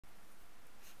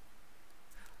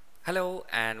Hello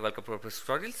and welcome to WooCommerce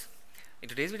tutorials. In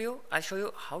today's video, I'll show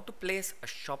you how to place a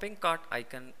shopping cart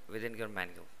icon within your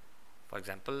menu. For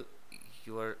example,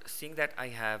 you are seeing that I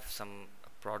have some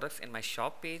products in my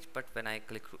shop page, but when I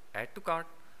click to add to cart,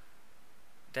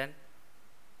 then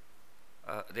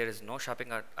there is no shopping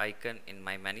cart icon in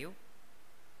my menu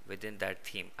within that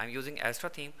theme. I'm using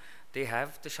Astra theme. They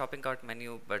have the shopping cart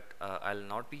menu, but I'll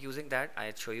not be using that.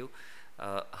 I'll show you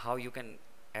how you can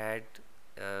add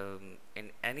in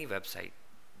any website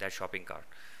that shopping cart.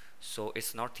 So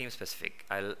it's not theme specific.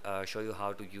 I'll show you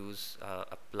how to use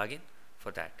a plugin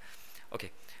for that. Okay,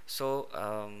 so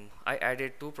I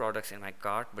added two products in my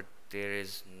cart, but there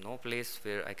is no place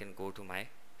where I can go to my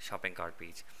shopping cart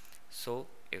page. So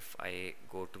if I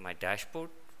go to my dashboard,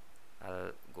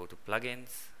 I'll go to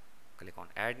plugins, click on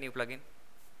add new plugin,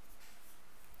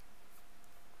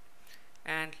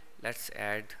 and let's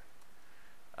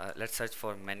search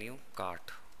for menu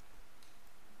cart.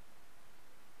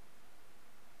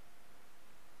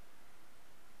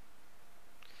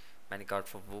 Menu cart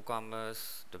for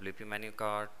WooCommerce, WP menu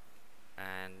cart,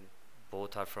 and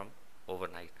both are from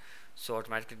overnight. So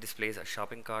automatically displays a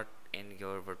shopping cart in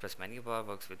your WordPress menu bar,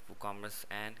 works with WooCommerce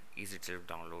and easy to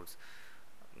downloads.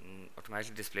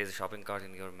 Automatically displays a shopping cart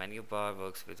in your menu bar,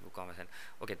 works with WooCommerce. And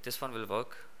okay, this one will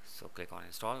work, so click on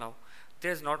install now.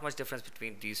 There's not much difference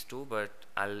between these two, but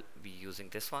I'll be using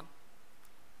this one.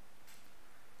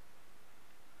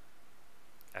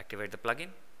 Activate the plugin.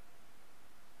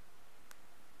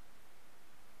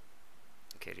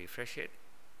 Okay, refresh it,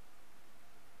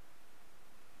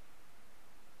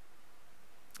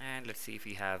 and let's see if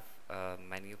we have a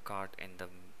menu cart in the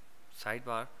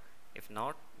sidebar. If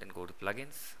not, then go to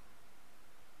plugins,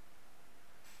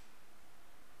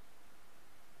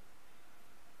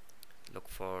 look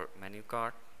for menu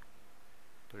cart,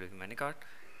 to review menu cart,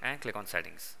 and click on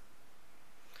settings.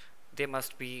 They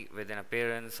must be within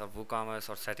appearance or WooCommerce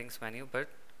or settings menu, but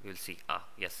we'll see.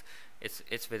 Yes,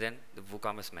 it's within the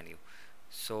WooCommerce menu.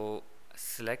 So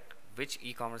select which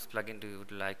e-commerce plugin do you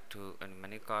would like to in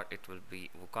menu cart. It will be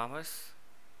WooCommerce.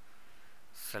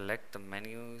 Select the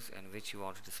menus in which you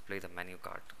want to display the menu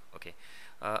cart. Okay,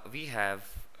 we have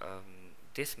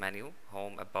this menu: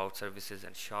 home, about, services,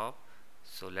 and shop.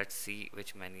 So let's see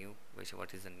which menu,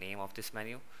 what is the name of this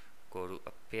menu. Go to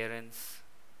appearance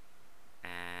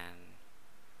and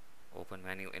open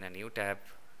menu in a new tab,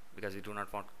 because we do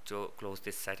not want to close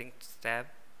this settings tab,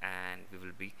 and we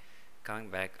will be coming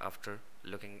back after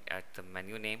looking at the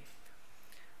menu name.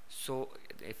 So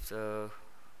if the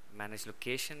manage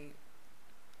location,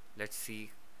 let's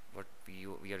see what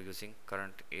we are using.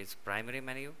 Current is primary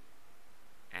menu,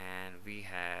 and we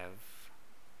have,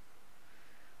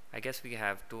 I guess we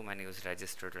have two menus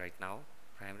registered right now,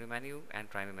 primary menu and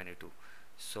primary menu 2.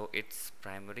 So it's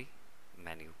primary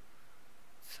menu.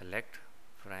 Select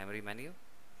primary menu.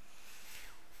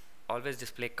 Always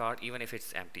display cart even if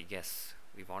it's empty. Yes,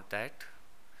 we want that.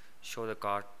 Show the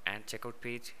cart and checkout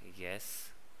page. Yes.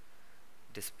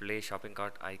 Display shopping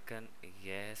cart icon.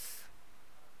 Yes.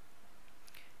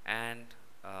 And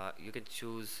you can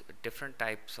choose different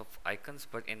types of icons,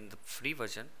 but in the free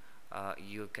version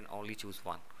you can only choose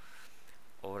one.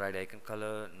 Override icon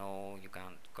color, no, you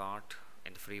can't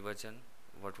in the free version.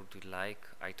 What would you like?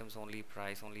 Items only,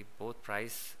 price only, both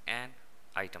price and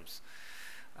items.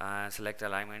 Select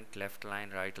alignment, left align,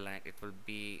 right align. It will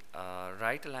be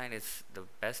right align is the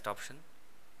best option,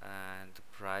 and the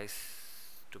price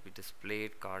to be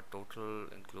displayed, cart total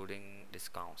including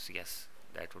discounts. Yes,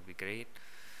 that would be great.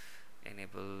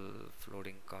 Enable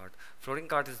floating cart. Floating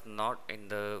cart is not in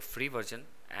the free version,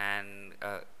 and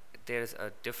there's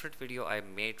a different video I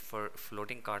made for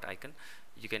floating cart icon.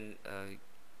 You can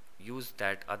use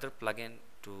that other plugin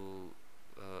to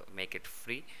make it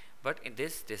free, but in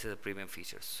this is a premium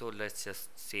feature. So let's just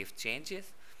save changes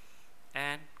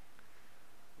and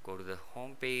go to the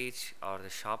home page or the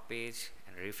shop page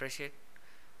and refresh it,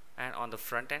 and on the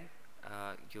front end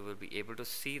you will be able to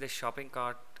see the shopping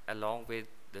cart along with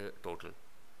the total.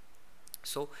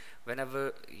 So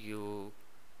whenever you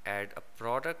add a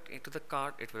product into the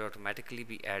cart, it will automatically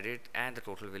be added, and the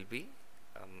total will be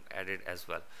added as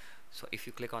well. So if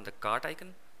you click on the cart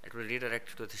icon, it will redirect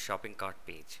you to the shopping cart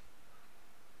page.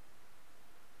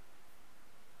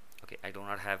 Okay, I do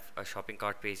not have a shopping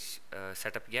cart page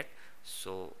set up yet,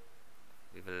 so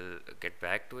we will get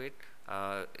back to it.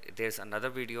 There's another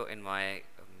video in my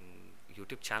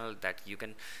YouTube channel that you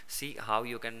can see how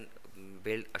you can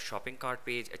build a shopping cart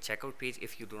page, a checkout page,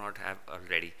 if you do not have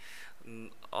already.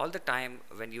 All the time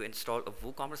when you install a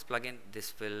WooCommerce plugin,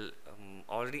 this will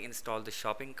already install the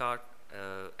shopping cart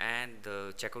and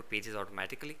the checkout pages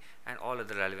automatically and all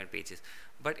other relevant pages.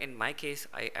 But in my case,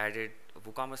 I added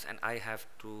WooCommerce and I have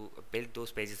to build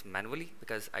those pages manually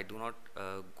because I do not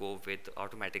go with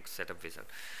automatic setup wizard.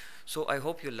 So I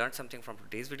hope you learned something from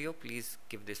today's video. Please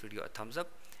give this video a thumbs up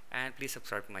and please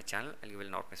subscribe to my channel and you will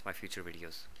not miss my future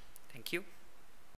videos. Thank you.